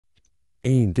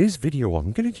In this video,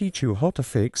 I'm going to teach you how to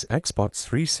fix Xbox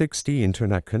 360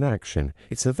 internet connection.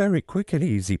 It's a very quick and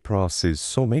easy process,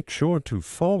 so make sure to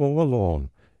follow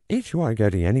along. If you are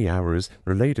getting any errors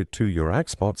related to your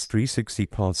Xbox 360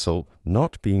 console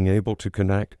not being able to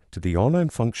connect to the online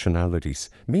functionalities,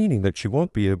 meaning that you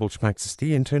won't be able to access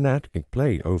the internet and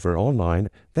play over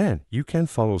online, then you can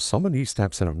follow some of these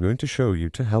steps that I'm going to show you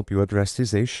to help you address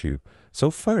this issue. So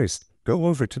first, go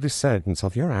over to the settings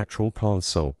of your actual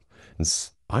console.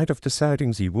 Inside of the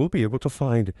settings, you will be able to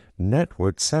find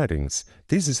network settings.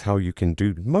 This is how you can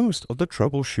do most of the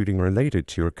troubleshooting related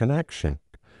to your connection.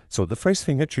 So the first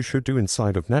thing that you should do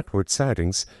inside of network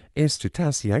settings is to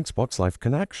test the Xbox Live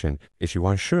connection. If you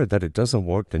are sure that it doesn't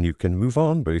work, then you can move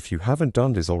on, but if you haven't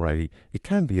done this already, it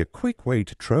can be a quick way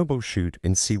to troubleshoot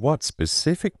and see what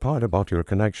specific part about your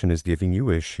connection is giving you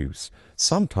issues.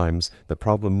 Sometimes the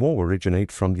problem will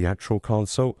originate from the actual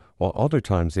console, while other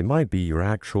times it might be your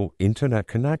actual internet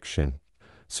connection.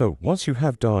 So once you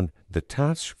have done the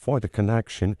task for the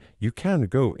connection, you can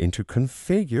go into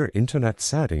Configure Internet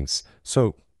Settings.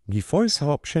 So the first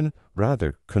option,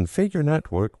 rather, Configure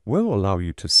Network, will allow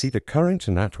you to see the current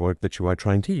network that you are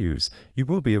trying to use. You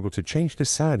will be able to change the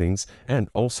settings and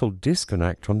also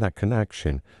disconnect from that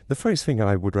connection. The first thing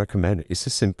I would recommend is to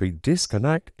simply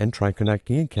disconnect and try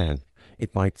connecting again.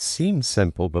 It might seem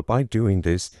simple, but by doing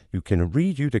this, you can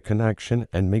redo the connection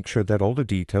and make sure that all the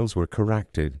details were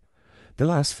corrected. The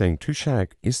last thing to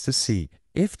check is to see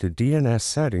if the DNS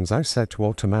settings are set to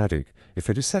automatic. If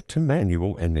it is set to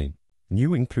manual and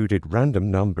you included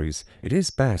random numbers, it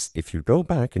is best if you go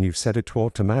back and you've set it to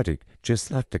automatic.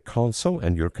 Just let the console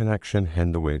and your connection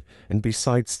handle it. And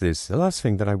besides this, the last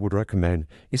thing that I would recommend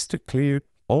is to clear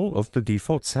all of the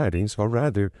default settings, or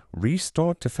rather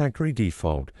restart to factory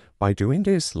default. By doing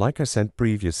this, like I said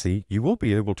previously, you will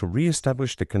be able to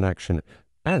re-establish the connection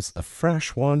as a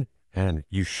fresh one, and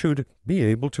you should be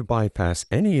able to bypass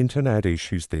any internet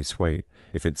issues this way.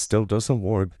 If it still doesn't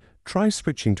work, try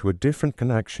switching to a different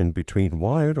connection between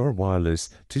wired or wireless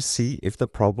to see if the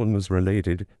problem was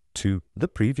related to the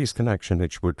previous connection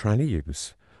that you were trying to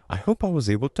use. I hope I was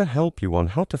able to help you on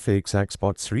how to fix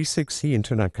Xbox 360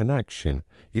 internet connection.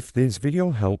 If this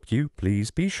video helped you, please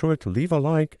be sure to leave a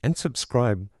like and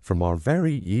subscribe for more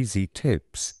very easy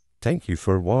tips. Thank you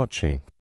for watching.